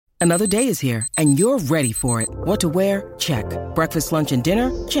Another day is here, and you're ready for it. What to wear? Check. Breakfast, lunch, and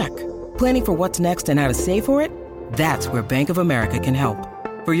dinner? Check. Planning for what's next and how to save for it? That's where Bank of America can help.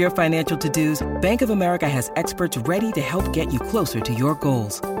 For your financial to-dos, Bank of America has experts ready to help get you closer to your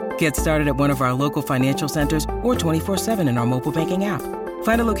goals. Get started at one of our local financial centers or 24/7 in our mobile banking app.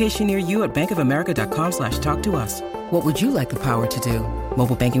 Find a location near you at bankofamerica.com/talktous. What would you like the power to do?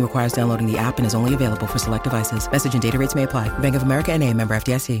 Mobile banking requires downloading the app and is only available for select devices. Message and data rates may apply. Bank of America N.A., member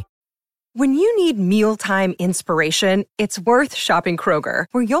FDIC. When you need mealtime inspiration, it's worth shopping Kroger,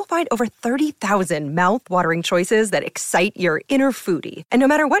 where you'll find over 30,000 mouth-watering choices that excite your inner foodie. And no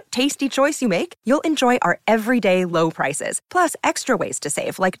matter what tasty choice you make, you'll enjoy our everyday low prices, plus extra ways to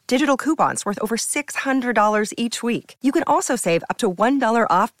save, like digital coupons worth over $600 each week. You can also save up to $1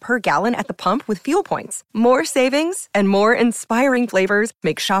 off per gallon at the pump with fuel points. More savings and more inspiring flavors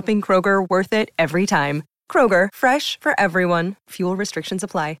make shopping Kroger worth it every time. Kroger, fresh for everyone. Fuel restrictions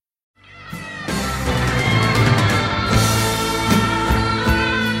apply.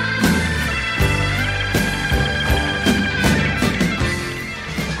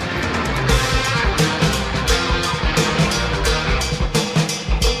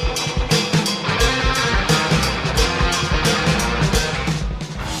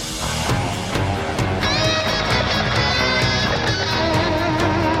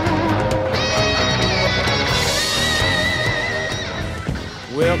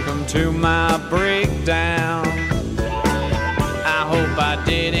 Welcome to my breakdown. I hope I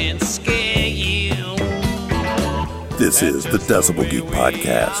didn't scare you. This is the Decibel Geek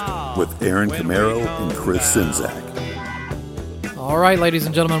Podcast with Aaron Camaro and Chris Czynszak. All right, ladies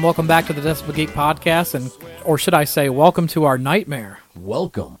and gentlemen, welcome back to the Decibel Geek Podcast, or should I say, welcome to our nightmare.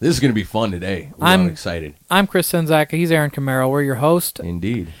 Welcome. This is going to be fun today. I'm excited. I'm Chris Czynszak. He's Aaron Camaro. We're your host.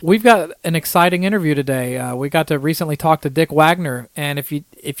 Indeed. We've got an exciting interview today. We got to recently talk to Dick Wagner, and if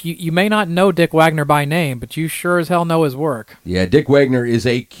you may not know Dick Wagner by name, but you sure as hell know his work. Yeah, Dick Wagner is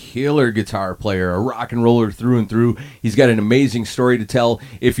a killer guitar player, a rock and roller through and through. He's got an amazing story to tell.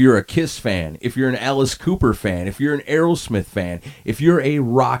 If you're a Kiss fan, if you're an Alice Cooper fan, if you're an Aerosmith fan, if you're a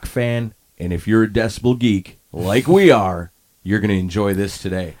rock fan, and if you're a Decibel Geek, like we are, you're going to enjoy this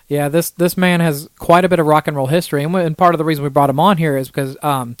today. Yeah, this man has quite a bit of rock and roll history, and part of the reason we brought him on here is because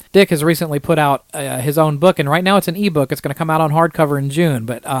Dick has recently put out his own book, and right now it's an ebook. It's going to come out on hardcover in June,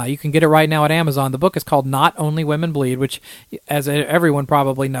 but you can get it right now at Amazon. The book is called Not Only Women Bleed, which, as everyone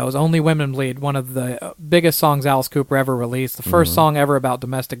probably knows, Only Women Bleed, one of the biggest songs Alice Cooper ever released, the first song ever about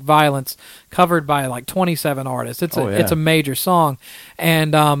domestic violence, covered by like 27 artists. It's a major song,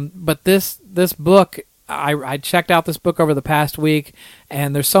 and but this book. I checked out this book over the past week,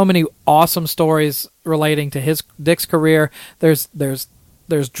 and there's so many awesome stories relating to Dick's career. There's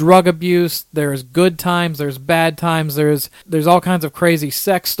drug abuse, there's good times, there's bad times, there's all kinds of crazy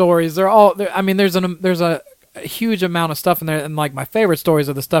sex stories. There's a huge amount of stuff in there, and like my favorite stories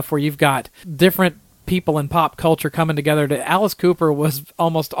are the stuff where you've got different people in pop culture coming together. Alice Cooper was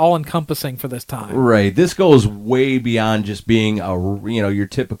almost all-encompassing for this time. Right. This goes way beyond just being your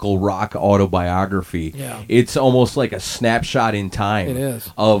typical rock autobiography. Yeah. It's almost like a snapshot in time. It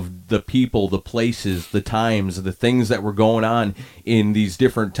is. Of the people, the places, the times, the things that were going on in these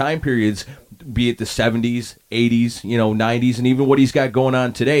different time periods, be it the 70s, 80s, 90s, and even what he's got going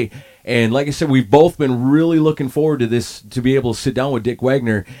on today. And like I said, we've both been really looking forward to this, to be able to sit down with Dick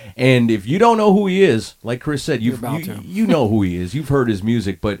Wagner. And if you don't know who he is, like Chris said, you know who he is. You've heard his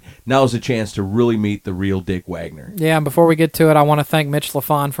music, but now's a chance to really meet the real Dick Wagner. Yeah, and before we get to it, I want to thank Mitch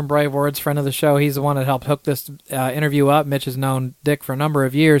LaFon from Brave Words, friend of the show. He's the one that helped hook this interview up. Mitch has known Dick for a number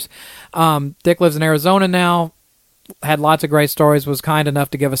of years. Dick lives in Arizona now. Had lots of great stories, was kind enough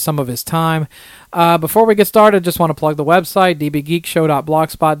to give us some of his time. Before we get started, just want to plug the website,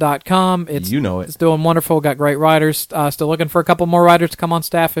 dbgeekshow.blogspot.com. It's doing wonderful, got great writers. Still looking for a couple more writers to come on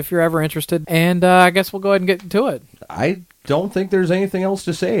staff if you're ever interested. And I guess we'll go ahead and get to it. I don't think there's anything else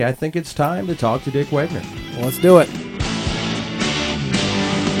to say. I think it's time to talk to Dick Wagner. Well, let's do it.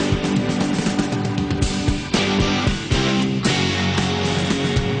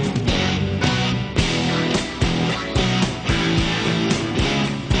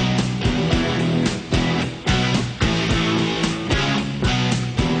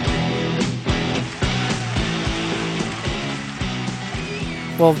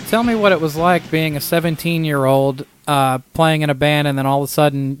 Well, tell me what it was like being a 17-year-old playing in a band, and then all of a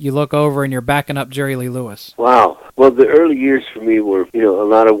sudden you look over and you're backing up Jerry Lee Lewis. Wow. Well, the early years for me were, a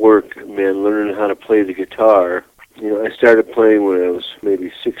lot of work, man, learning how to play the guitar. I started playing when I was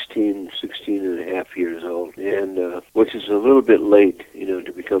maybe 16 and a half years old, and which is a little bit late,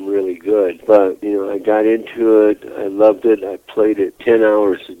 to become really good. But, I got into it. I loved it. I played it 10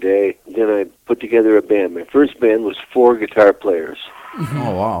 hours a day. Then I put together a band. My first band was 4 guitar players.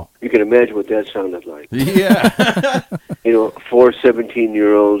 Oh, wow. You can imagine what that sounded like. Yeah. 4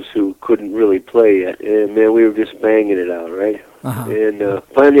 17-year-olds who couldn't really play yet. And, man, we were just banging it out, right? Uh-huh. And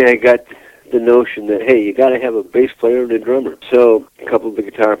finally I got the notion that, hey, you got to have a bass player and a drummer. So a couple of the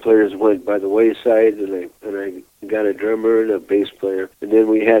guitar players went by the wayside, and I got a drummer and a bass player, and then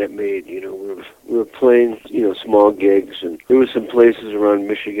we had it made. We were playing, small gigs, and there were some places around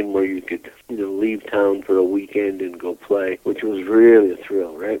Michigan where you could, leave town for a weekend and go play, which was really a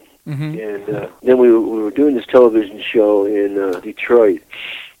thrill, right? Mm-hmm. And then we were doing this television show in Detroit.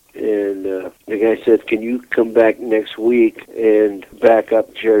 And the guy said, can you come back next week and back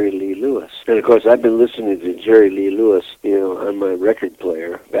up Jerry Lee Lewis? And, of course, I've been listening to Jerry Lee Lewis, on my record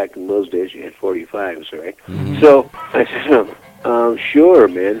player. Back in those days, you had 45s, right? Mm-hmm. So I said, sure,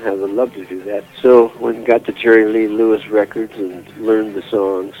 man, I would love to do that. So when we got the Jerry Lee Lewis records and learned the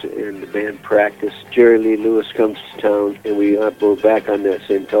songs, and the band practiced, Jerry Lee Lewis comes to town, and we're back on that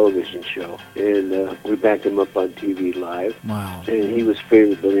same television show. And we backed him up on TV live. Wow. And he was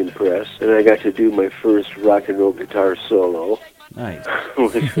favorably impressed. And I got to do my first rock and roll guitar solo. Nice.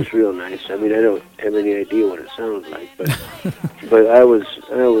 Which was real nice. I mean, I don't have any idea what it sounds like, but I was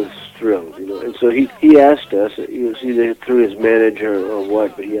thrilled, And so he asked us, it was either through his manager or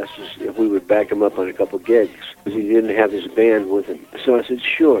what, but he asked us if we would back him up on a couple gigs because he didn't have his band with him. So I said,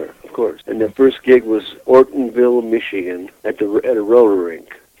 sure, of course. And the first gig was Ortonville, Michigan, at a roller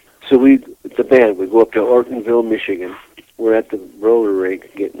rink. So the band would go up to Ortonville, Michigan. We're at the roller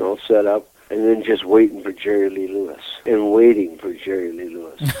rink, getting all set up. And then just waiting for Jerry Lee Lewis. And waiting for Jerry Lee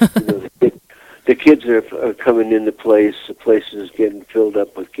Lewis. The kids are coming into place. The place is getting filled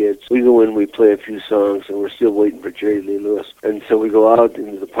up with kids. We go in, we play a few songs, and we're still waiting for Jerry Lee Lewis. And so we go out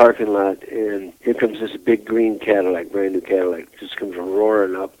into the parking lot, and here comes this big green Cadillac, brand new Cadillac. Just comes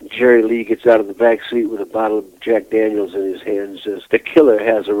roaring up. Jerry Lee gets out of the back seat with a bottle of Jack Daniels in his hand and says, "The killer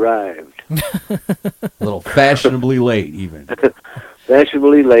has arrived." A little fashionably late, even.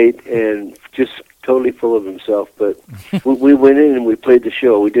 Fashionably late and just totally full of himself. But we went in and we played the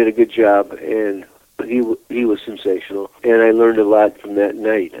show. We did a good job, and he was sensational. And I learned a lot from that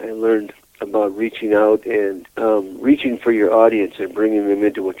night. I learned about reaching out and reaching for your audience and bringing them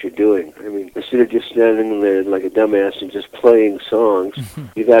into what you're doing. I mean, instead of just standing there like a dumbass and just playing songs,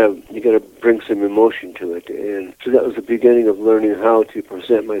 you gotta bring some emotion to it. And so that was the beginning of learning how to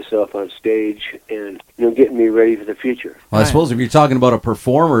present myself on stage and getting me ready for the future. Well, I suppose if you're talking about a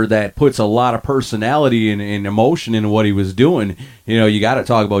performer that puts a lot of personality and emotion into what he was doing, you got to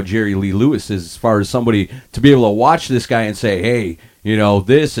talk about Jerry Lee Lewis as far as somebody to be able to watch this guy and say, hey,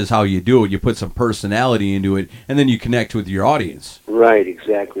 this is how you do it. You put some personality into it, and then you connect with your audience. Right,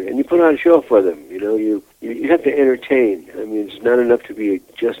 exactly. And you put on a show for them. You have to entertain. I mean, it's not enough to be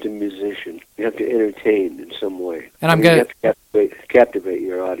just a musician. You have to entertain in some way. And you have to captivate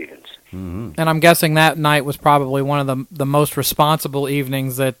your audience. Mm-hmm. And I'm guessing that night was probably one of the most responsible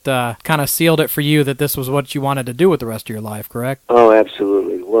evenings that kind of sealed it for you that this was what you wanted to do with the rest of your life, correct? Oh,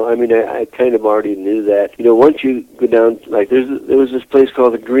 absolutely. Well, I mean, I kind of already knew that. Once you go down, like there was this place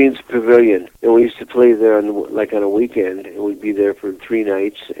called the Greens Pavilion, and we used to play there on a weekend, and we'd be there for 3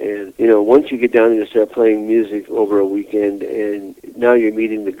 nights. And once you get down there and start playing music over a weekend, and now you're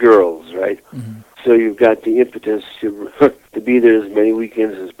meeting the girls, right? Mm-hmm. So you've got the impetus to be there as many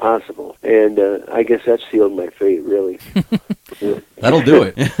weekends as possible. And I guess that sealed my fate, really. That'll do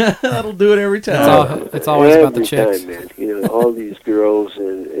it. That'll do it every time. It's always about the chicks. Every time, man. All these girls,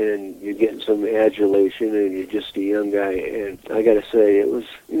 and you're getting some adulation, and you're just a young guy. And I got to say, it was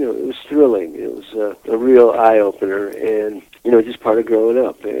thrilling. It was a real eye-opener, and, just part of growing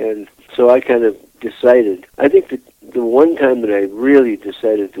up. And so I kind of decided, I think that the one time that I really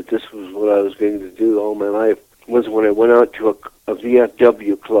decided that this was what I was going to do all my life was when I went out to a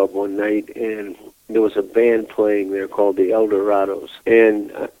VFW club one night, and there was a band playing there called the Eldorados.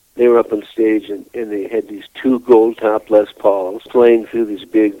 And they were up on stage, and they had these 2 gold-top Les Pauls playing through these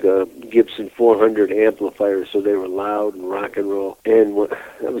big Gibson 400 amplifiers, so they were loud and rock and roll. And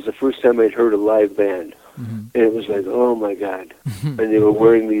that was the first time I'd heard a live band. Mm-hmm. And it was like, oh, my God. And they were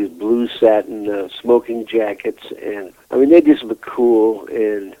wearing these blue satin smoking jackets. And, I mean, they just looked cool.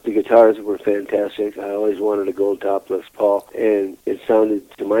 And the guitars were fantastic. I always wanted a gold top Les Paul. And it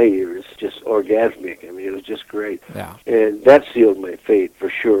sounded, to my ears, just orgasmic. I mean, it was just great. Yeah. And that sealed my fate for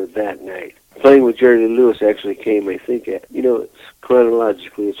sure that night. Playing with Jerry Lee Lewis actually came, I think, it's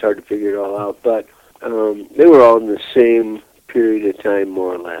chronologically, it's hard to figure it all out. But they were all in the same period of time,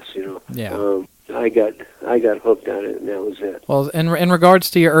 more or less. Yeah. I got hooked on it, and that was it. Well, in regards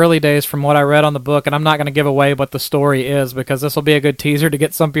to your early days, from what I read on the book, and I'm not going to give away what the story is because this will be a good teaser to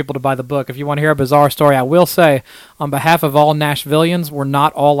get some people to buy the book. If you want to hear a bizarre story, I will say, on behalf of all Nashvillians, we're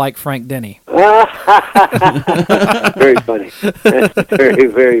not all like Frank Denny. Very funny. That's very,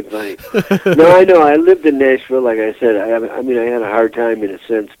 very funny. No, I know. I lived in Nashville, like I said. I had a hard time in a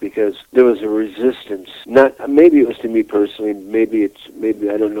sense because there was a resistance. Maybe it was to me personally. Maybe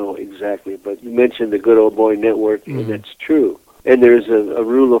I don't know exactly. But you mentioned the Good Old Boy Network, and that's true. And there's a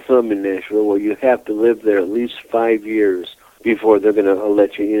rule of thumb in Nashville where you have to live there at least 5 years before they're going to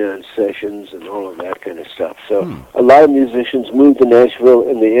let you in on sessions and all of that kind of stuff. So a lot of musicians move to Nashville,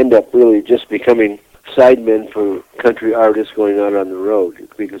 and they end up really just becoming sidemen for country artists going out on the road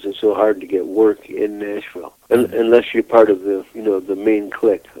because it's so hard to get work in Nashville, unless you're part of the main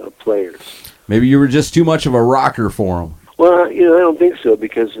clique of players. Maybe you were just too much of a rocker for them. Well, I don't think so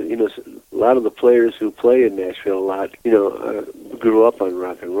because a lot of the players who play in Nashville a lot, grew up on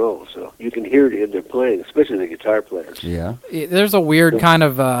rock and roll, so you can hear it in their playing, especially the guitar players. Yeah. There's a weird kind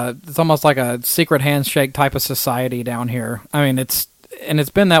of, it's almost like a secret handshake type of society down here. I mean, it's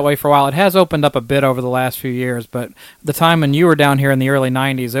been that way for a while. It has opened up a bit over the last few years, but the time when you were down here in the early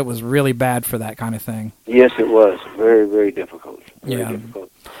 90s, it was really bad for that kind of thing. Yes, it was. Very, very difficult. Very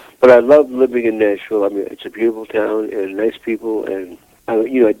difficult. But I love living in Nashville. I mean, it's a beautiful town and nice people, and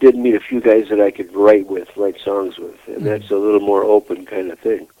I did meet a few guys that I could write songs with, and that's a little more open kind of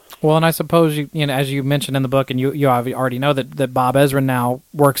thing. Well, and I suppose as you mentioned in the book, and you already know that Bob Ezrin now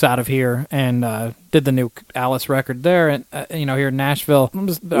works out of here and did the new Alice record there, and here in Nashville.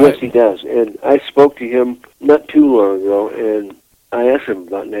 Yes, he does. And I spoke to him not too long ago, and I asked him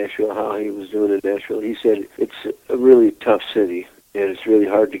about Nashville, how he was doing in Nashville. He said it's a really tough city, and it's really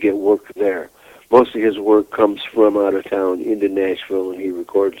hard to get work there. Most of his work comes from out of town into Nashville, and he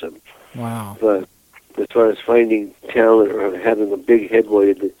records them. Wow. But as far as finding talent or having a big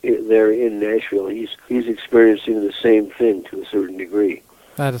headway there in Nashville, he's experiencing the same thing to a certain degree.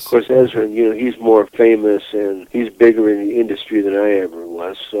 Of course, Ezrin, he's more famous and he's bigger in the industry than I ever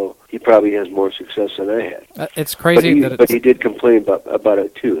was, so he probably has more success than I had. It's crazy but he did complain about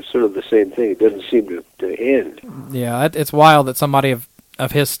it too. It's sort of the same thing. It doesn't seem to end. Yeah, it's wild that somebody of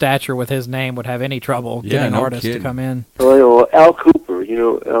his stature with his name would have any trouble getting an artist to come in. Well, I know Al Cooper,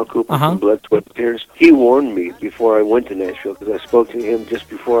 Al Cooper from Blood, Sweat, and Tears. He warned me before I went to Nashville because I spoke to him just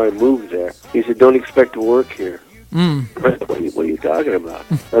before I moved there. He said, "Don't expect to work here." What are you talking about?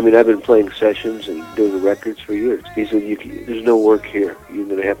 I mean, I've been playing sessions and doing records for years. He said, "There's no work here. You're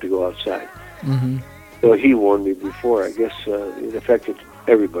going to have to go outside." Mm-hmm. So he warned me before. I guess it affected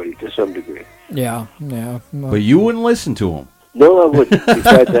everybody to some degree. Yeah. But you wouldn't listen to him. No, I wouldn't.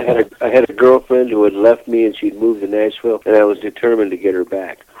 Besides, I had a girlfriend who had left me, and she'd moved to Nashville, and I was determined to get her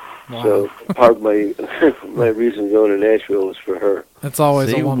back. Wow. So part of my reason going to Nashville was for her. That's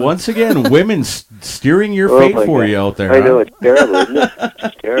always a woman. Once again, women steering your fate for you out there. I know, it's terrible, isn't it? It's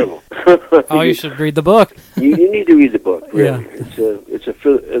just terrible. You should read the book. You need to read the book, really. Yeah. It's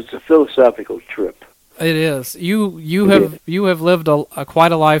a philosophical trip. It is. You have lived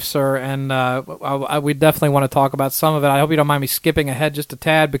quite a life, sir, and we definitely want to talk about some of it. I hope you don't mind me skipping ahead just a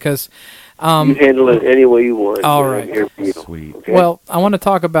tad because you handle it any way you want. All right. Sweet. Okay? Well, I want to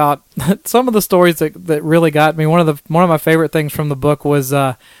talk about some of the stories that really got me. One of my favorite things from the book was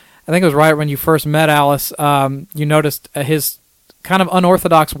I think it was right when you first met Alice. You noticed his kind of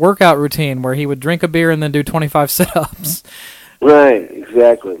unorthodox workout routine where he would drink a beer and then do 25 sit-ups. Right.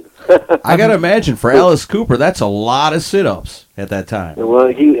 Exactly. I got to imagine for Alice Cooper, that's a lot of sit-ups at that time. Well,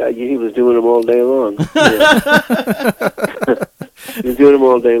 he was doing them all day long. He was doing them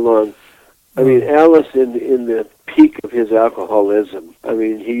all day long. I mean, Alice, in the peak of his alcoholism, I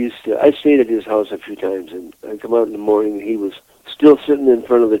mean, I stayed at his house a few times, and I'd come out in the morning, and he was still sitting in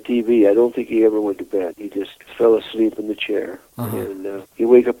front of the TV. I don't think he ever went to bed. He just fell asleep in the chair. And he'd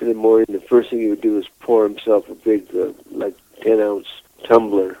wake up in the morning, the first thing he would do is pour himself a big, 10-ounce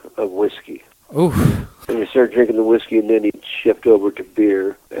tumbler of whiskey. Oof. And he'd start drinking the whiskey, and then he'd shift over to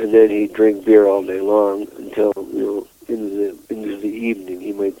beer, and then he'd drink beer all day long until, into the evening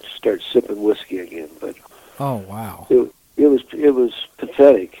he might start sipping whiskey again. But oh, wow. It was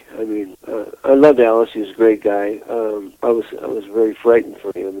pathetic. I mean, I loved Alice. He was a great guy. I was very frightened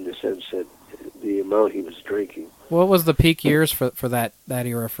for him in the sense that the amount he was drinking. What was the peak years for that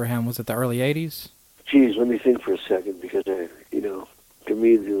era for him? Was it the early 80s? Geez, let me think for a second because to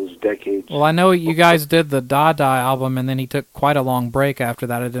me those decades. Well, I know you guys did the Da Da album, and then he took quite a long break after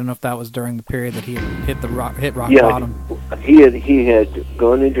that. I didn't know if that was during the period that he hit rock bottom. he had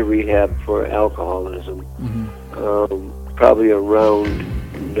gone into rehab for alcoholism, probably around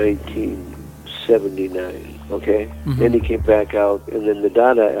 1979. Okay, then he came back out, and then the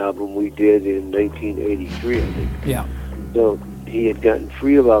Dada album we did in 1983, I think. Yeah. So he had gotten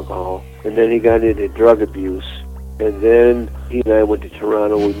free of alcohol, and then he got into drug abuse, and then he and I went to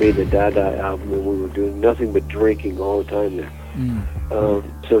Toronto. We made the Dada album, and we were doing nothing but drinking all the time there.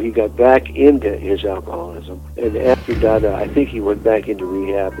 So he got back into his alcoholism, and after Dada, I think he went back into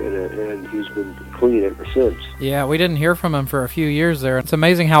rehab, and he's been clean ever since. Yeah, we didn't hear from him for a few years there. It's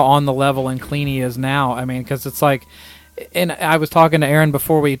amazing how on the level and clean he is now. I mean, because it's like, and I was talking to Aaron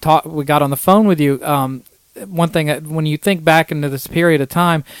before we got on the phone with you. One thing, when you think back into this period of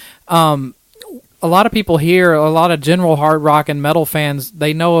time, a lot of people here, a lot of general hard rock and metal fans,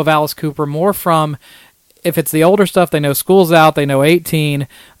 they know of Alice Cooper more from, if it's the older stuff, they know School's Out, they know 18,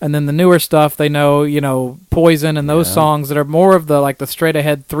 and then the newer stuff, they know, Poison and those songs that are more of the like the straight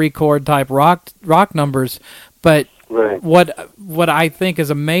ahead 3-chord type rock numbers. But right. What I think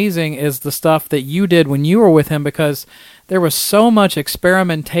is amazing is the stuff that you did when you were with him, because there was so much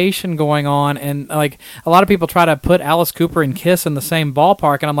experimentation going on, and like a lot of people try to put Alice Cooper and Kiss in the same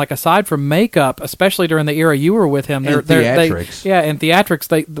ballpark, and I'm like, aside from makeup, especially during the era you were with him, and theatrics. and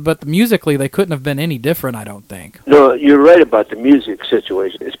theatrics, but musically they couldn't have been any different, I don't think. No, you're right about the music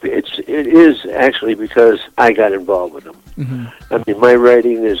situation. It is actually because I got involved with them. I mean, my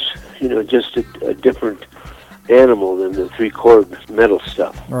writing is just a different animal than the 3-chord metal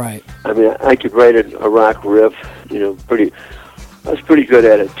stuff. Right. I mean, I could write a rock riff, I was pretty good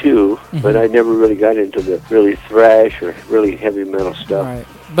at it too, but I never really got into the really thrash or really heavy metal stuff. Right.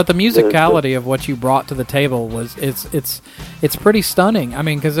 But the musicality of what you brought to the table was it's pretty stunning. I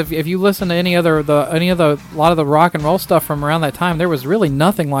mean, because if you listen to a lot of the rock and roll stuff from around that time, there was really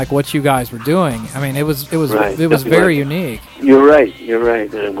nothing like what you guys were doing. I mean, it was very unique. You're right,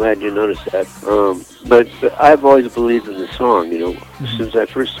 and I'm glad you noticed that. But I've always believed in the song. Since I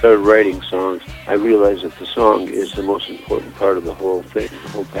first started writing songs, I realized that the song is the most important part of the whole thing, the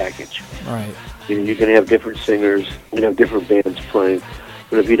whole package. Right. You can have different singers, you can have different bands playing.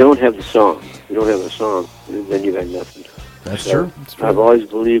 But if you don't have the song, then you got nothing. That's true. I've always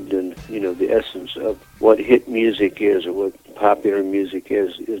believed in, the essence of what hit music is, or what popular music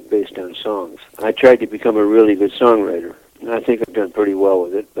is based on songs. I tried to become a really good songwriter. I think I've done pretty well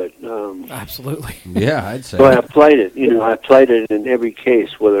with it, but absolutely. Yeah, I'd say. So I applied it. I applied it in every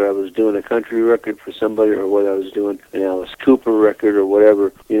case, whether I was doing a country record for somebody or whether I was doing an Alice Cooper record or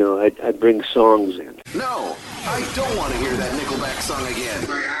whatever. I'd bring songs in. No, I don't want to hear that Nickelback song again.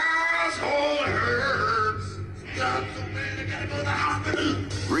 My asshole hurts.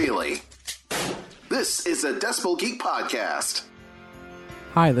 Really? This is a Decibel Geek podcast.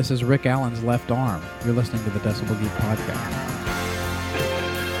 Hi, this is Rick Allen's left arm. You're listening to the Decibel Geek podcast.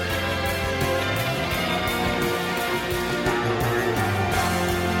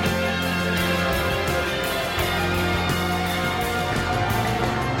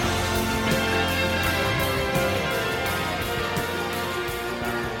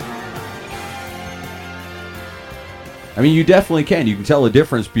 I mean, you definitely can. You can tell the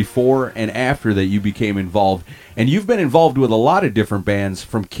difference before and after that you became involved. And you've been involved with a lot of different bands,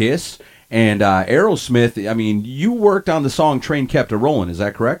 from Kiss and Aerosmith. I mean, you worked on the song Train Kept A-Rollin', is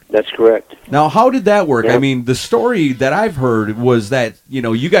that correct? That's correct. Now, how did that work? Yeah. I mean, the story that I've heard was that,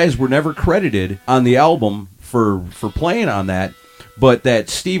 you guys were never credited on the album for playing on that, but that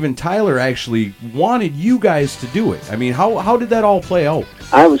Steven Tyler actually wanted you guys to do it. I mean, how did that all play out?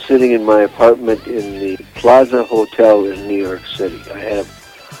 I was sitting in my apartment in the Plaza Hotel in New York City.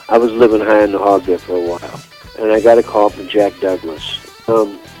 I was living high on the hog there for a while, and I got a call from Jack Douglas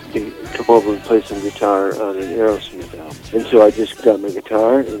to come over and play some guitar on an Aerosmith album. And so I just got my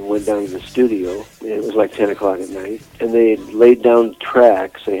guitar and went down to the studio, and it was like 10 o'clock at night, and they had laid down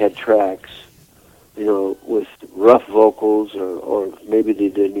tracks. They had tracks, with rough vocals, or maybe they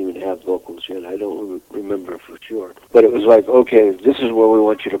didn't even have vocals yet. I don't remember for sure. But it was like, okay, this is where we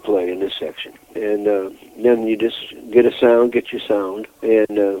want you to play in this section. And then you just get your sound,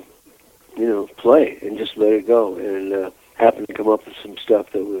 and, play, and just let it go. And happened to come up with some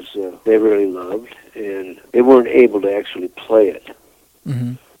stuff that was they really loved, and they weren't able to actually play it.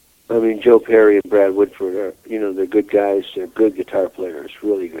 Mm-hmm. I mean, Joe Perry and Brad Whitford are, they're good guys. They're good guitar players,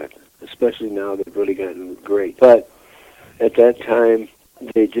 really good. Especially now, they've really gotten great. But at that time,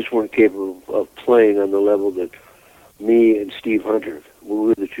 they just weren't capable of playing on the level that me and Steve Hunter we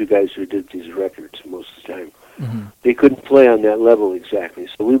were the two guys who did these records most of the time. They couldn't play on that level exactly,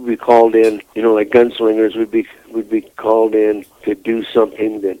 so we'd be called in, like gunslingers. We'd be called in to do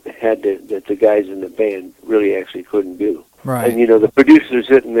something that that the guys in the band really actually couldn't do. Right. And the producer's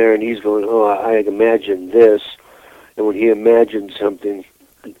sitting there and he's going, "Oh, I imagine this," and when he imagines something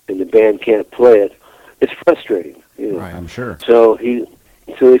and the band can't play it, it's frustrating. Right, I'm sure. So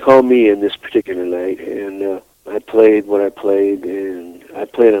they called me in this particular night, and I played what I played, and I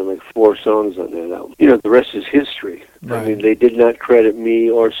played on like 4 songs on that album. The rest is history. Right. I mean, they did not credit me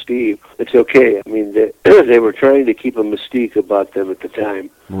or Steve. It's okay. I mean, they were trying to keep a mystique about them at the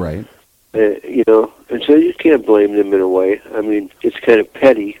time. Right. And so you can't blame them in a way. I mean, it's kind of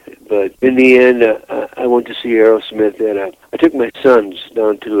petty, but in the end, I went to see Aerosmith, and I took my sons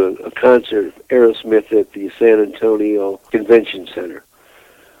down to a concert of Aerosmith at the San Antonio Convention Center.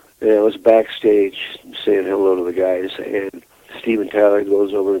 And I was backstage saying hello to the guys, and Steven Tyler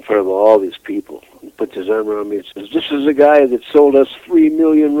goes over in front of all these people and puts his arm around me and says, "This is a guy that sold us 3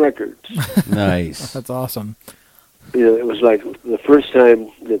 million records." Nice. That's awesome. It was like the first time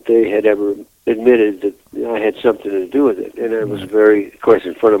that they had ever admitted that I had something to do with it. And I was very, of course,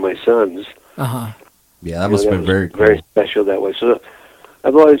 in front of my sons. Uh-huh. Yeah, that must have been very cool. Very special that way. So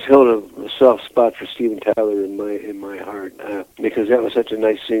I've always held a soft spot for Steven Tyler in my heart because that was such a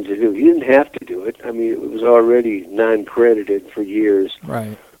nice thing to do. He didn't have to do it. I mean, it was already non-credited for years.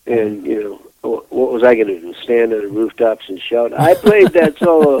 Right. And, what was I going to do? Stand on the rooftops and shout, "I played that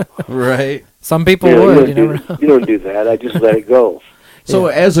solo." Right. Some people would. You don't do that. I just let it go. So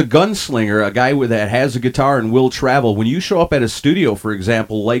as a gunslinger, a guy that has a guitar and will travel, when you show up at a studio, for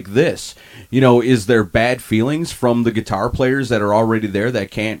example, like this, is there bad feelings from the guitar players that are already there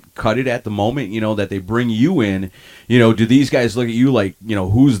that can't cut it at the moment, that they bring you in? Do these guys look at you like,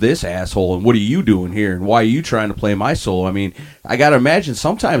 who's this asshole and what are you doing here and why are you trying to play my solo? I mean, I got to imagine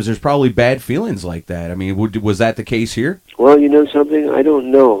sometimes there's probably bad feelings like that. I mean, was that the case here? Well, something? I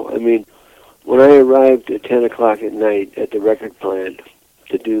don't know. I mean, when I arrived at 10 o'clock at night at the record plant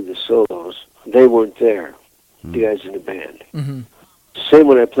to do the solos, they weren't there, the guys in the band. Mm-hmm. Same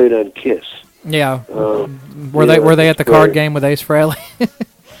when I played on Kiss. Yeah. Were they at the card game with Ace Frehley?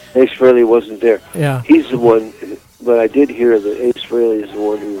 Ace Frehley wasn't there. Yeah. He's the one, but I did hear that Ace Frehley is the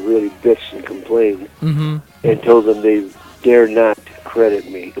one who really bitched and complained and told them they dare not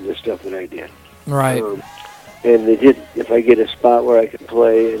credit me for the stuff that I did. Right. And they did. If I get a spot where I can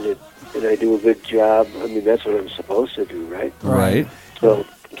play and I do a good job, I mean, that's what I'm supposed to do, right? Right. So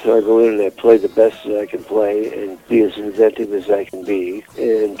I go in and I play the best that I can play and be as inventive as I can be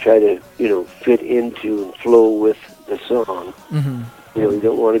and try to, fit into and flow with the song. Mm-hmm. You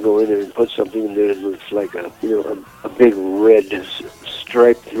don't want to go in there and put something in there that looks like a big red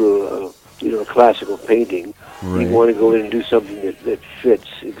stripe through a classical painting. Right. You want to go in and do something that fits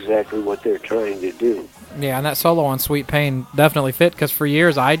exactly what they're trying to do. Yeah, and that solo on Sweet Pain definitely fit because for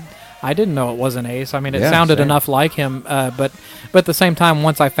years I didn't know it was an Ace. I mean, it sounded enough like him, but at the same time,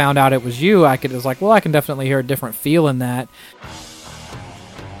 once I found out it was you, I was like, well, I can definitely hear a different feel in that.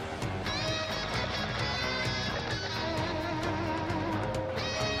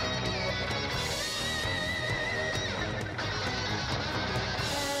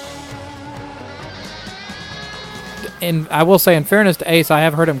 And I will say, in fairness to Ace, I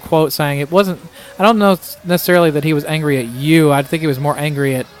have heard him quote saying it wasn't. I don't know necessarily that he was angry at you. I think he was more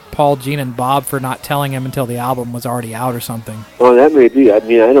angry at Paul, Gene, and Bob for not telling him until the album was already out or something. Well, that may be. I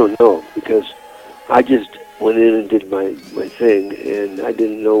mean, I don't know because I just went in and did my thing, and I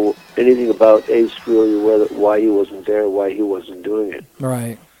didn't know anything about Ace Frehley, why he wasn't there, why he wasn't doing it.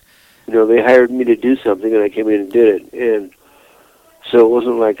 Right. They hired me to do something, and I came in and did it, and so it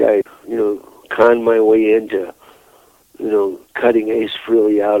wasn't like I, conned my way into, cutting Ace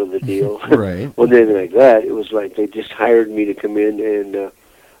Frehley out of the deal. Right. Wasn't anything like that. It was like they just hired me to come in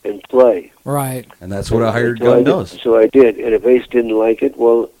and play. Right. And that's what a hired gun does. So I did. And if Ace didn't like it,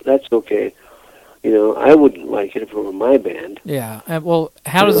 well, that's okay. I wouldn't like it if it were my band. Yeah. Well,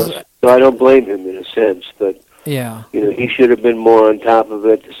 how does... So I don't blame him in a sense, but... Yeah. He should have been more on top of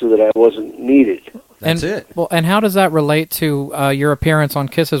it so that I wasn't needed. That's it. Well, and how does that relate to your appearance on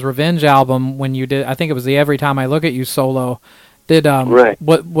Kiss's Revenge album when you did? I think it was the Every Time I Look at You solo. Did right?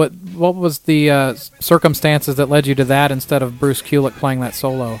 What was the circumstances that led you to that instead of Bruce Kulick playing that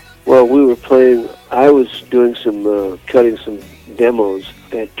solo? Well, we were playing. I was doing some cutting some demos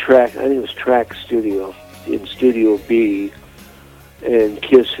at Track. I think it was Track Studio in Studio B, and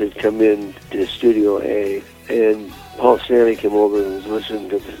Kiss had come in to Studio A, and Paul Stanley came over and was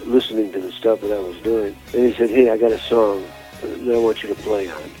listening to the stuff that I was doing, and he said, "Hey, I got a song that I want you to play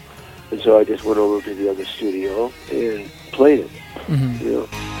on." And so I just went over to the other studio and played it. Mm-hmm. You know.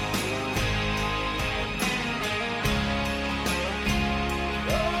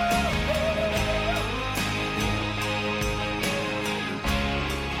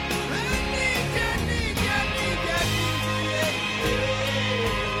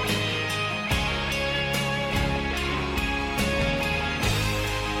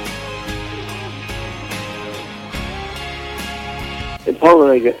 And Paul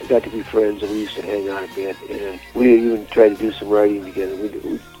and I got to be friends, and we used to hang out a bit, and we even tried to do some writing together.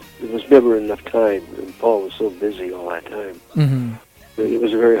 There was never enough time, and Paul was so busy all that time. Mm-hmm. It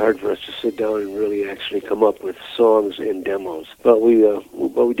was very hard for us to sit down and really actually come up with songs and demos. But we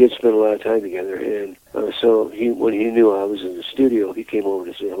did spend a lot of time together, and so when he knew I was in the studio, he came over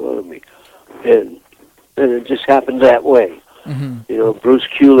to say hello to me, and it just happened that way. Mm-hmm. You know, Bruce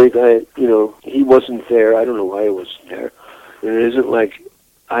Kulick, he wasn't there. I don't know why he wasn't there. And it isn't like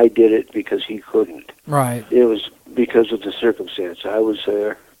I did it because he couldn't. Right. It was because of the circumstance. I was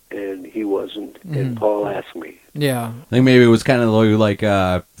there, and he wasn't, and Paul asked me. Yeah. I think maybe it was kind of like,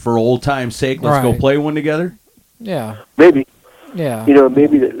 for old time's sake, let's go Right. play one together. Yeah. Maybe. Yeah. You know,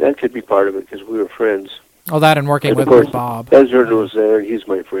 maybe that could be part of it, because we were friends. Oh, that and working And with of course, Bob. Ezra was there, and he's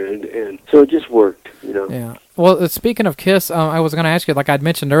my friend, and so it just worked, you know. Yeah. Well, speaking of Kiss, I was going to ask you, like I'd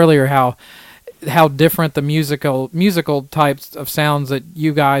mentioned earlier, how different the musical types of sounds that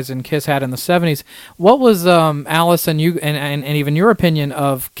you guys and Kiss had in the 70s. What was Alice and you and even your opinion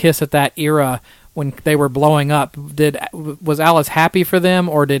of Kiss at that era when they were blowing up? Was Alice happy for them,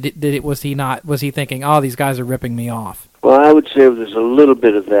 or was he thinking, oh, these guys are ripping me off? Well, I would say there's a little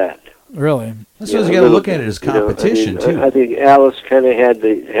bit of that. Really? That's what you got to look at it as competition, too. I think Alice kind of had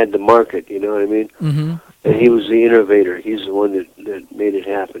the market, you know what I mean? Mm-hmm. And he was the innovator. He's the one that made it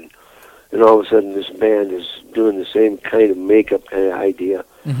happen. And all of a sudden, this band is doing the same kind of makeup kind of idea,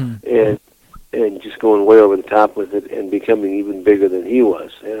 Mm-hmm. and just going way over the top with it, and becoming even bigger than he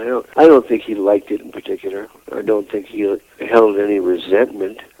was. And I don't think he liked it in particular. I don't think he held any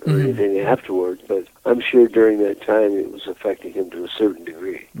resentment or anything afterwards. But I'm sure during that time, it was affecting him to a certain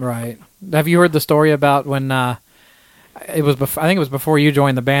degree. Right. Have you heard the story about when it was? I think it was before you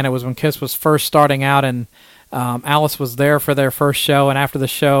joined the band. It was when Kiss was first starting out, and Alice was there for their first show, and after the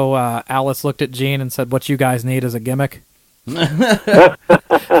show, Alice looked at Gene and said, "What you guys need is a gimmick."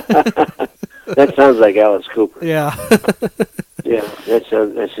 That sounds like Alice Cooper. Yeah. Yeah, that's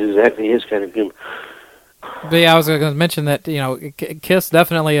exactly his kind of gimmick. But yeah, I was going to mention that Kiss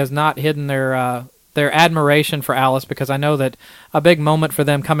definitely has not hidden their admiration for Alice, because I know that a big moment for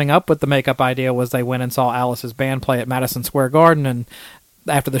them coming up with the makeup idea was they went and saw Alice's band play at Madison Square Garden, and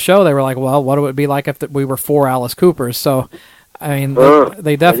after the show, they were like, "Well, what would it be like if we were 4 Alice Coopers?" So, I mean,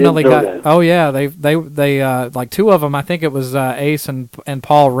 they definitely got. That. Oh yeah, they like 2 of them. I think it was Ace and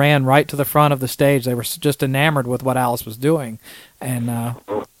Paul ran right to the front of the stage. They were just enamored with what Alice was doing, and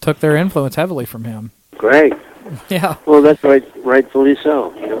took their influence heavily from him. Great. Yeah. Well, that's rightfully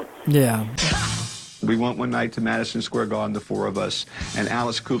so. You know. Yeah. We went one night to Madison Square Garden, the 4 of us, and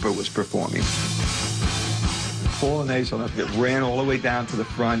Alice Cooper was performing. Paul and Ace ran all the way down to the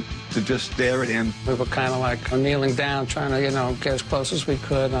front to just stare at him. We were kind of like kneeling down, trying to, get as close as we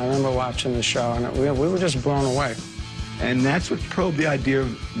could. And I remember watching the show, and we were just blown away. And that's what probed the idea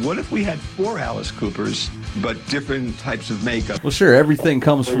of, what if we had 4 Alice Coopers, but different types of makeup? Well, sure, everything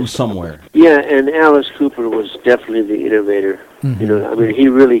comes from somewhere. Yeah, and Alice Cooper was definitely the innovator. Mm-hmm. You know, I mean, he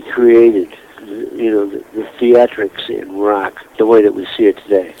really created, the theatrics in rock the way that we see it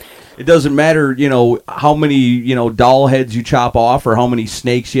today. It doesn't matter, how many, doll heads you chop off, or how many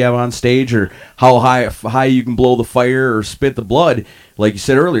snakes you have on stage, or how high you can blow the fire or spit the blood. Like you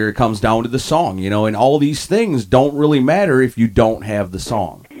said earlier, it comes down to the song, and all these things don't really matter if you don't have the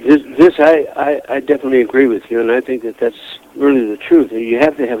song. This I definitely agree with you, and I think that's really the truth. You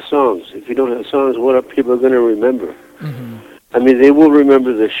have to have songs. If you don't have songs, what are people going to remember? Mm-hmm. I mean, they will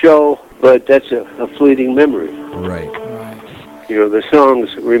remember the show, but that's a fleeting memory. Right. The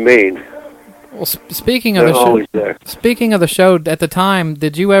songs remain. Well, speaking of They're the show, always there. Speaking of the show, at the time,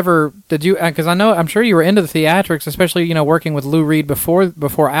 did you? Because I'm sure you were into the theatrics, especially working with Lou Reed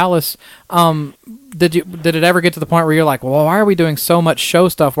before Alice. Did it ever get to the point where you're like, well, why are we doing so much show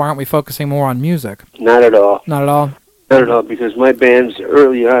stuff? Why aren't we focusing more on music? Not at all. Not at all. Not at all, because my bands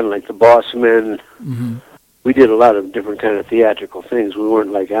early on, like the Bossmen, mm-hmm. we did a lot of different kind of theatrical things. We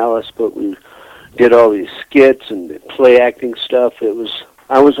weren't like Alice, but we did all these skits and play acting stuff.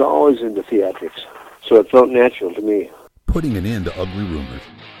 I was always into theatrics, so it felt natural to me. Putting an end to ugly rumors.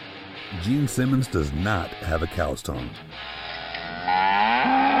 Gene Simmons does not have a cow's tongue.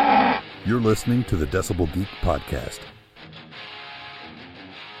 You're listening to the Decibel Geek Podcast.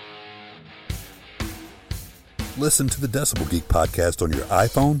 Listen to the Decibel Geek podcast on your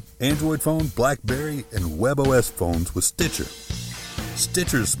iPhone, Android phone, BlackBerry, and WebOS phones with Stitcher.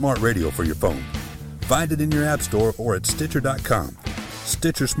 Stitcher's smart radio for your phone. Find it in your app store or at Stitcher.com.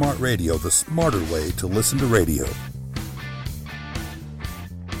 Stitcher Smart Radio, the smarter way to listen to radio.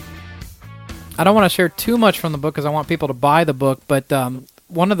 I don't want to share too much from the book because I want people to buy the book, but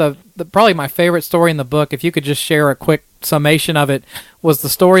one of the probably my favorite story in the book, if you could just share a quick summation of it, was the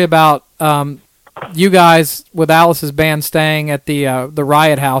story about you guys with Alice's band staying at the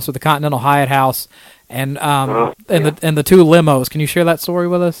Riot House or the Continental Hyatt House, and the two limos. Can you share that story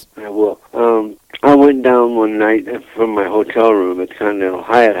with us? I will. I went down one night from my hotel room at the Continental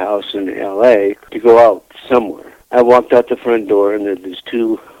Hyatt House in L.A. to go out somewhere. I walked out the front door, and there's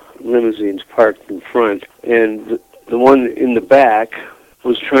two limousines parked in front, and the one in the back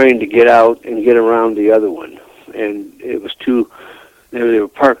was trying to get out and get around the other one, and it was they were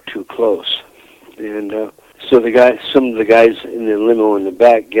parked too close. And so some of the guys in the limo in the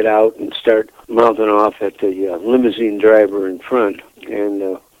back get out and start mouthing off at the limousine driver in front,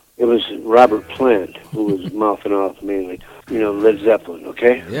 and it was Robert Plant who was mouthing off mainly, Led Zeppelin,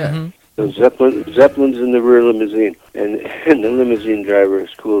 okay? Yeah. Mm-hmm. So Zeppelin's in the rear limousine, and the limousine driver,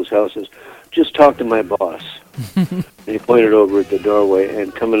 as cool as hell, says, "Just talk to my boss." And he pointed over at the doorway,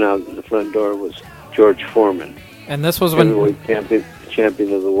 and coming out the front door was George Foreman. And this was when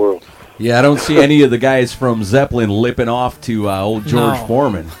champion of the world. Yeah, I don't see any of the guys from Zeppelin lipping off to old George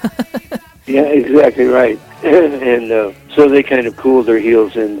Foreman. Yeah, exactly right. And so they kind of cooled their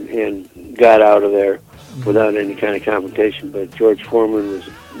heels and got out of there without any kind of confrontation. But George Foreman was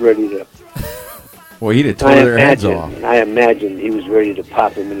ready to... Well, he'd have torn their heads off. I imagine he was ready to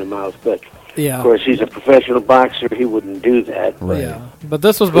pop him in the mouth. But, yeah. Of course, he's a professional boxer. He wouldn't do that. Right. Yeah. But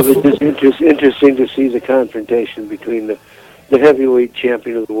this was before... It was just interesting to see the confrontation between the heavyweight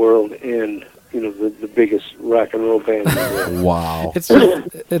champion of the world and... the biggest rock and roll band in the world. Wow.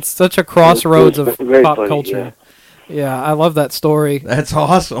 It's such a crossroads of pop funny, culture. Yeah, I love that story. That's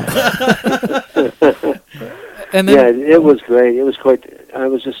awesome. And then, it was great. It was quite... I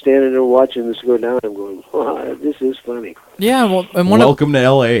was just standing there watching this go down. I'm going, wow, this is funny. Yeah, well, and welcome to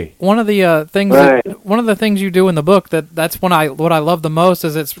L.A. One of the things, one of the things you do in the book that's what I love the most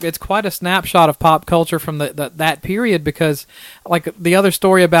is it's quite a snapshot of pop culture from that period, because like the other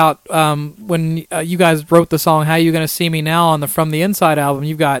story about when you guys wrote the song "How You Gonna See Me Now" on the From the Inside album,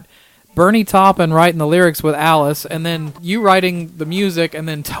 you've got Bernie Taupin writing the lyrics with Alice, and then you writing the music, and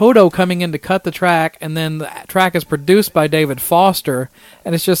then Toto coming in to cut the track, and then the track is produced by David Foster,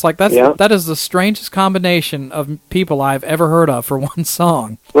 and it's just like that is the strangest combination of people I've ever heard of for one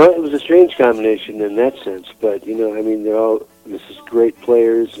song. Well, it was a strange combination in that sense, but this is great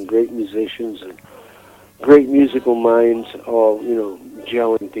players and great musicians and great musical minds all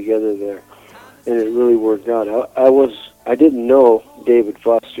gelling together there, and it really worked out. I didn't know David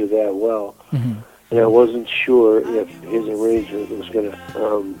Foster that well, and I wasn't sure if his arrangement was going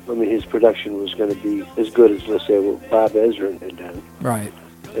to, his production was going to be as good as, let's say, what Bob Ezrin had done. Right.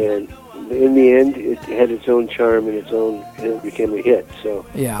 And in the end, it had its own charm and it became a hit. So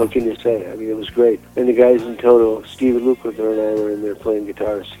what can you say? It was great. And the guys in Toto, Steve Lukather and I were in there playing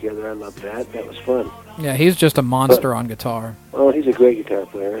guitars together. I loved that. That was fun. Yeah, he's just a monster on guitar. Oh, he's a great guitar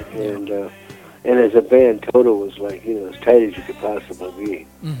player, and as a band, Toto was like, as tight as you could possibly be.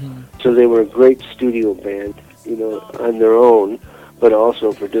 Mm-hmm. So they were a great studio band, on their own, but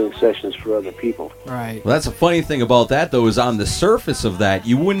also for doing sessions for other people. Right. Well, that's a funny thing about that, though, is on the surface of that,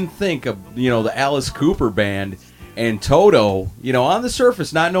 you wouldn't think of, the Alice Cooper band and Toto, on the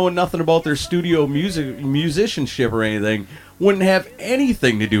surface, not knowing nothing about their studio musicianship or anything, wouldn't have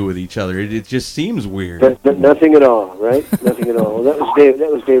anything to do with each other. It just seems weird. But nothing at all, right? Nothing at all. Well, that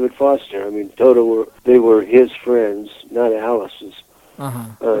was David Foster. Toto they were his friends, not Alice's.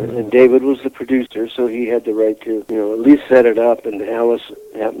 And David was the producer, so he had the right to, at least set it up, and Alice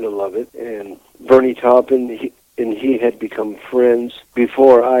happened to love it. And Bernie Taupin, he had become friends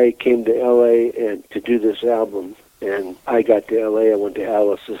before I came to L.A. and to do this album. And I got to L.A., I went to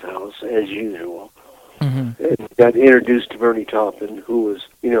Alice's house, as usual. Mm-hmm. And got introduced to Bernie Taupin, who was,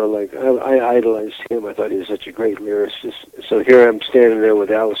 I idolized him. I thought he was such a great lyricist. So here I'm standing there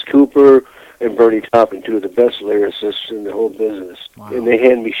with Alice Cooper and Bernie Taupin, two of the best lyricists in the whole business. Wow. And they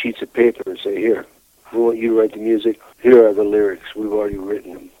hand me sheets of paper and say, "Here, we want you to write the music. Here are the lyrics. We've already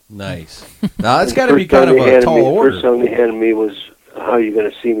written them." Nice. Now, that's got to be kind of a tall order. The first song they handed me was "How You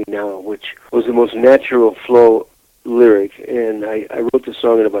Gonna See Me Now," which was the most natural flow lyric, and I wrote the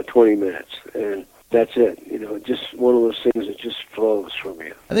song in about 20 minutes. And that's it. Just one of those things that just flows from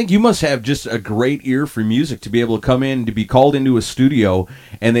you. I think you must have just a great ear for music to be able to come in, to be called into a studio,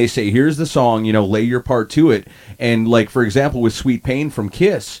 and they say, here's the song, lay your part to it. And like, for example, with Sweet Pain from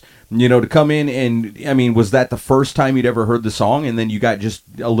Kiss, to come in and, I mean, was that the first time you'd ever heard the song, and then you got just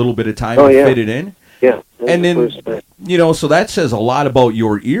a little bit of time to fit it in? Yeah. And then, so that says a lot about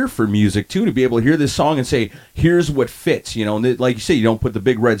your ear for music, too, to be able to hear this song and say, here's what fits, and like you say, you don't put the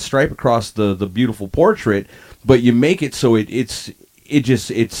big red stripe across the beautiful portrait, but you make it so it's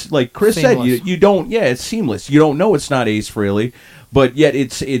like Chris seamless. said, you don't, it's seamless. You don't know it's not Ace Frehley, but yet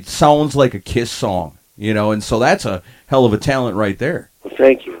it sounds like a Kiss song, and so that's a hell of a talent right there. Well,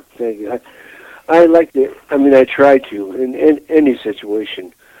 thank you. I like to, I try to, in any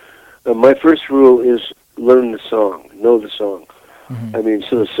situation. My first rule is learn the song, know the song. Mm-hmm.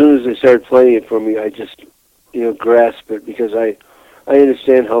 So as soon as they start playing it for me, I just, grasp it, because I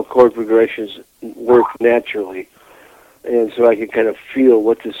understand how chord progressions work naturally. And so I can kind of feel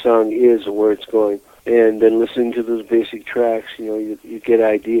what the song is and where it's going. And then listening to those basic tracks, you get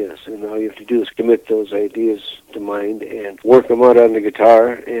ideas. And all you have to do is commit those ideas to mind and work them out on the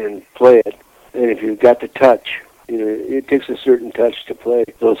guitar and play it. And if you've got the touch, it takes a certain touch to play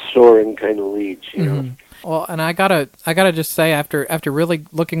those soaring kind of leads, Mm-hmm. Well, and I gotta just say, after really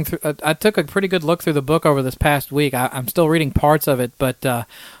looking through, I took a pretty good look through the book over this past week. I'm still reading parts of it, but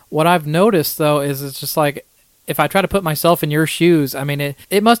what I've noticed though is it's just like, if I try to put myself in your shoes,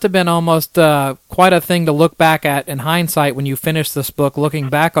 it must have been almost quite a thing to look back at in hindsight when you finish this book, looking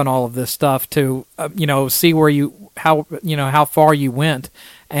back on all of this stuff to see how far you went.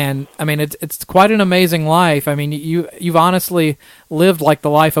 And it's quite an amazing life. You've honestly lived like the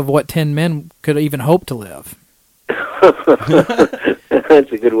life of what 10 men could even hope to live.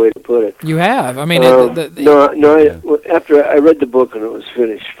 That's a good way to put it. You have. After I read the book and it was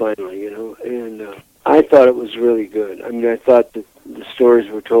finished finally, and I thought it was really good. I thought that the stories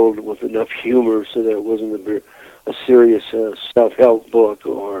were told with enough humor so that it wasn't a serious self-help book,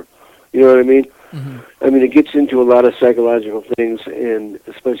 or, you know what I mean? Mm-hmm. It gets into a lot of psychological things, and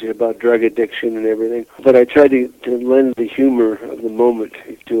especially about drug addiction and everything. But I tried to lend the humor of the moment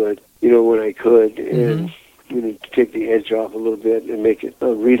to it, when I could, and to take the edge off a little bit and make it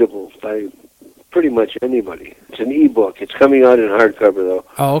readable by pretty much anybody. It's an e-book. It's coming out in hardcover, though.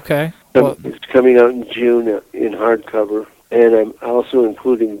 Oh, okay. Well, it's coming out in June in hardcover. And I'm also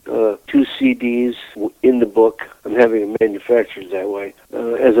including 2 CDs in the book. I'm having it manufactured that way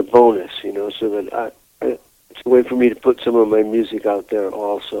as a bonus, so that it's a way for me to put some of my music out there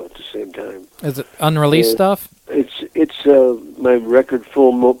also at the same time. Is it unreleased stuff? It's my record,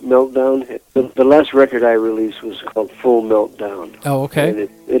 Full Meltdown. The last record I released was called Full Meltdown. Oh, okay. And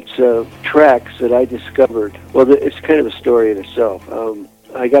it's tracks that I discovered. Well, it's kind of a story in itself.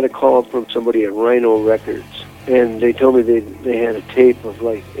 I got a call from somebody at Rhino Records, and they told me they had a tape of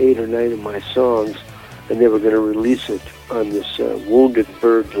like 8 or 9 of my songs, and they were going to release it on this Wounded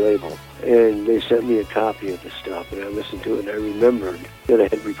Bird label. And they sent me a copy of the stuff, and I listened to it, and I remembered that I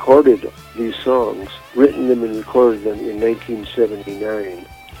had recorded these songs, written them and recorded them in 1979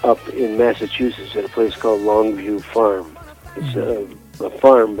 up in Massachusetts at a place called Longview Farm. It's a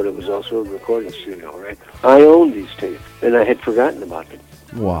farm, but it was also a recording studio, right? I owned these tapes, and I had forgotten about them.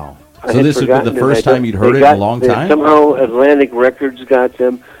 Wow. So this would be the first time you'd heard it in a long time? Somehow Atlantic Records got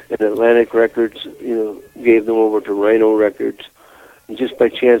them, and Atlantic Records, gave them over to Rhino Records. And just by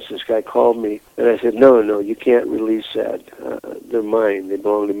chance, this guy called me, and I said, no, you can't release that. They're mine. They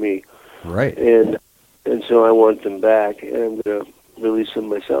belong to me. Right. And so I want them back, and I'm going to release them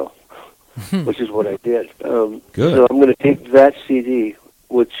myself, which is what I did. Good. So I'm going to take that CD,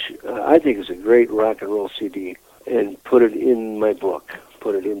 which I think is a great rock and roll CD, and put it in my book,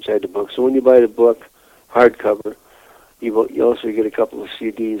 put it inside the book. So when you buy the book, hardcover, you also get a couple of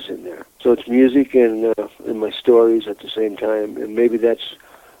CDs in there. So it's music and my stories at the same time, and maybe that's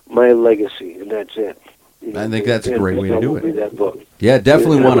my legacy, and that's it. I think that's a great way to do it. That book. Yeah,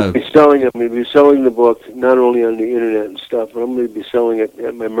 definitely want to. I'm going to be selling the book not only on the internet and stuff, but I'm going to be selling it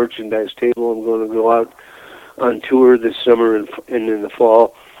at my merchandise table. I'm going to go out on tour this summer and in the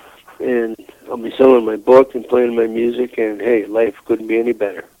fall, and I'll be selling my book and playing my music, and hey, life couldn't be any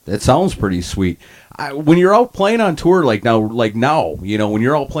better. That sounds pretty sweet. When you're out playing on tour like now, when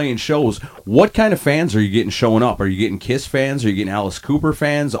you're all playing shows, what kind of fans are you getting showing up? Are you getting Kiss fans? Are you getting Alice Cooper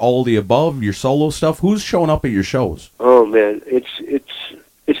fans? All the above? Your solo stuff? Who's showing up at your shows? Oh man,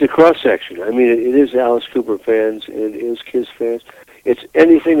 it's a cross section. It is Alice Cooper fans and it is Kiss fans. It's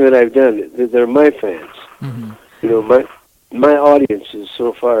anything that I've done. They're my fans. Mm-hmm. my audiences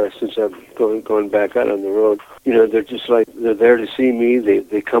so far, since I've going back out on the road, they're just like, they're there to see me.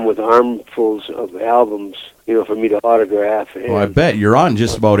 They come with armfuls of albums, for me to autograph. And, I bet you're on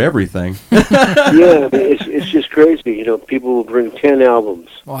just about everything. Yeah, it's just crazy. People will bring 10 albums.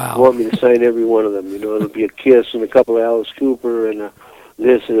 Wow. Want me to sign every one of them. It'll be a Kiss and a couple of Alice Cooper and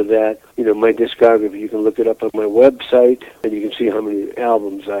this and that. My discography, you can look it up on my website, and you can see how many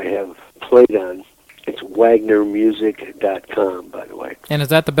albums I have played on. It's WagnerMusic.com, by the way. And is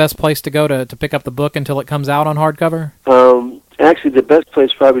that the best place to go to pick up the book until it comes out on hardcover? Actually, the best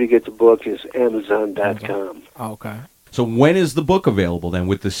place probably to get the book is Amazon.com. Oh, okay. So when is the book available then,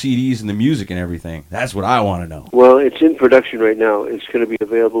 with the CDs and the music and everything? That's what I want to know. Well, it's in production right now. It's going to be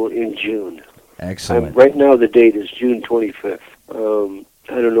available in June. Excellent. Right now, the date is June 25th.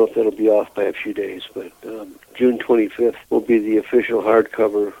 I don't know if that'll be off by a few days, but June 25th will be the official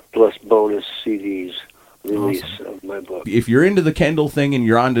hardcover plus bonus CDs release of my book. If you're into the Kindle thing and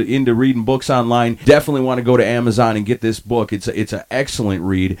you're into reading books online, definitely want to go to Amazon and get this book. It's an excellent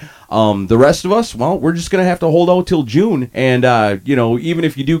read. The rest of us, well, we're just going to have to hold out till June. And, even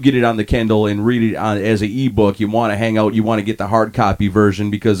if you do get it on the Kindle and read it as an ebook, you want to hang out, you want to get the hard copy version,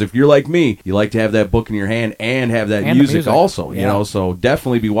 because if you're like me, you like to have that book in your hand and have that music also, so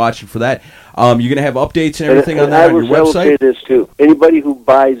definitely be watching for that. You're going to have updates and everything on that on your website? I will say this, too. Anybody who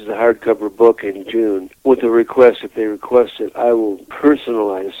buys the hardcover book in June with a request, if they request it, I will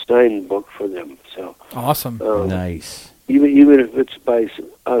personalize signed book for them. So awesome. Nice. Even if it's by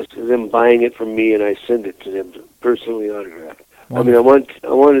them buying it from me and I send it to them, personally autographed. Wonderful.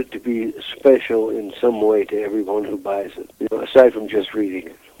 I want it to be special in some way to everyone who buys it, aside from just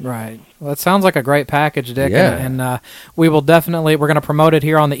reading it. Right. Well, it sounds like a great package, Dick. Yeah. And we will definitely, we're going to promote it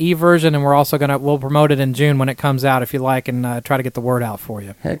here on the e-version, and we're also we'll promote it in June when it comes out, if you like, and try to get the word out for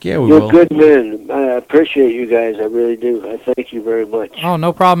you. Heck yeah, we You're will. good men. I appreciate you guys. I really do. I thank you very much. Oh,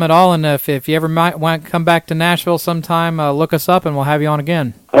 no problem at all. And if you ever want to come back to Nashville sometime, look us up and we'll have you on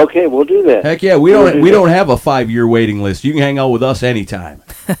again. Okay, we'll do that. Heck yeah, we don't have a 5-year waiting list. You can hang out with us anytime.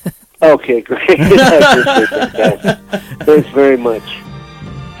 Okay, great. I appreciate that, guys. Thanks very much.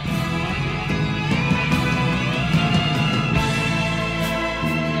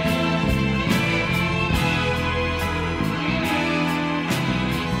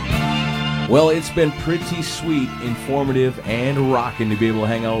 Well, it's been pretty sweet, informative, and rocking to be able to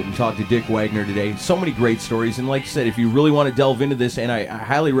hang out and talk to Dick Wagner today. So many great stories, and like I said, if you really want to delve into this, and I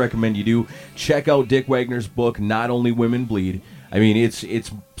highly recommend you do, check out Dick Wagner's book, Not Only Women Bleed. I mean, it's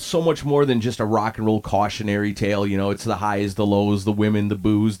so much more than just a rock and roll cautionary tale. It's the highs, the lows, the women, the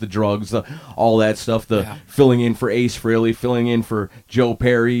booze, the drugs, all that stuff. Filling in for Ace Frehley, filling in for Joe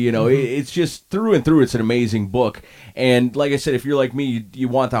Perry. It's just through and through. It's an amazing book. And like I said, if you're like me, you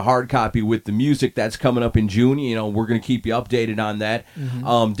want the hard copy with the music. That's coming up in June. We're going to keep you updated on that.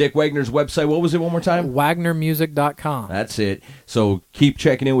 Mm-hmm. Dick Wagner's website. What was it one more time? WagnerMusic.com. That's it. So keep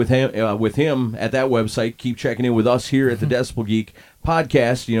checking in with him at that website. Keep checking in with us here at the Decibel Geek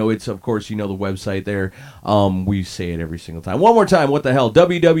podcast. It's, of course, the website there. We say it every single time. One more time, what the hell?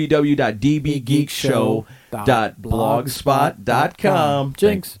 www.dbgeekshow.blogspot.com.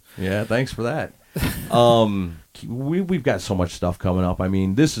 Jinx. Yeah, thanks for that. We've got so much stuff coming up. I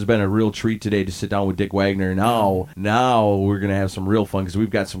mean, this has been a real treat today to sit down with Dick Wagner. Now we're going to have some real fun because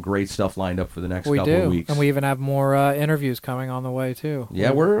we've got some great stuff lined up for the next couple of weeks. And we even have more interviews coming on the way, too. Yeah,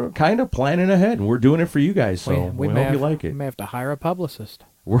 we're kind of planning ahead, and we're doing it for you guys, so we hope you like it. We may have to hire a publicist.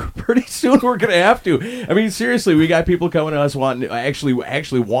 Pretty soon we're going to have to. I mean, seriously, we got people coming to us actually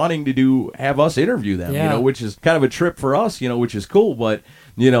wanting to have us interview them, which is kind of a trip for us, which is cool. But,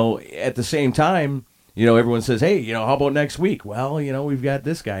 at the same time, everyone says, hey, how about next week? Well, we've got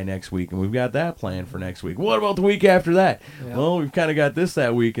this guy next week, and we've got that planned for next week. What about the week after that? Yeah. Well, we've kind of got this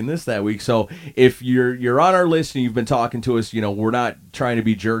that week and this that week. So if you're on our list and you've been talking to us, we're not trying to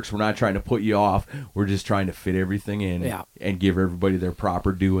be jerks. We're not trying to put you off. We're just trying to fit everything in and give everybody their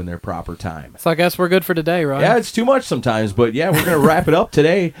proper due and their proper time. So I guess we're good for today, right? Yeah, it's too much sometimes, but yeah, we're going to wrap it up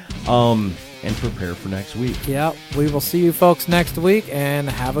today and prepare for next week. Yeah, we will see you folks next week, and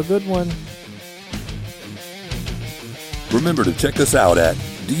have a good one. Remember to check us out at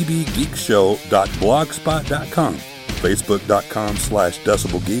dbgeekshow.blogspot.com,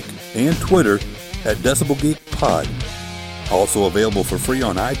 facebook.com/decibelgeek, and Twitter at decibelgeekpod. Also available for free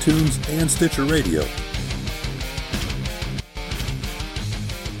on iTunes and Stitcher Radio.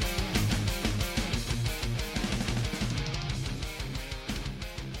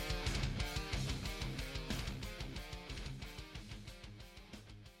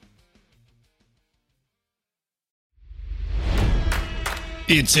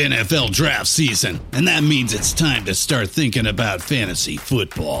 It's NFL draft season, and that means it's time to start thinking about fantasy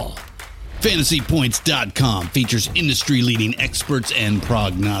football. FantasyPoints.com features industry-leading experts and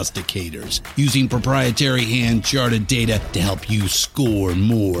prognosticators using proprietary hand-charted data to help you score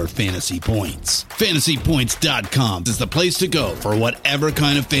more fantasy points. FantasyPoints.com is the place to go for whatever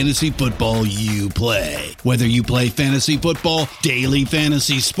kind of fantasy football you play. Whether you play fantasy football, daily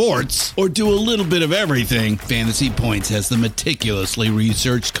fantasy sports, or do a little bit of everything, Fantasy Points has the meticulously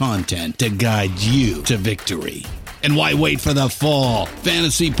researched content to guide you to victory. And why wait for the fall?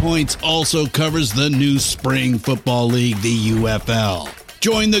 Fantasy Points also covers the new spring football league, the UFL.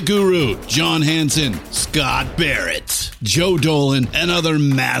 Join the guru, John Hansen, Scott Barrett, Joe Dolan, and other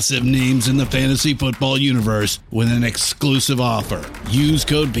massive names in the fantasy football universe with an exclusive offer. Use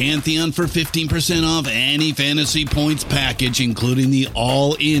code Pantheon for 15% off any Fantasy Points package, including the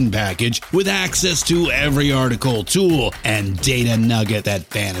all-in package, with access to every article, tool, and data nugget that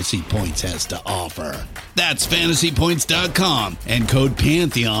Fantasy Points has to offer. That's FantasyPoints.com and code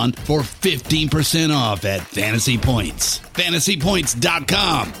Pantheon for 15% off at Fantasy Points.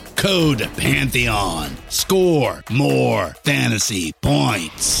 FantasyPoints.com, code Pantheon. Score more fantasy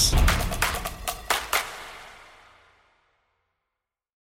points.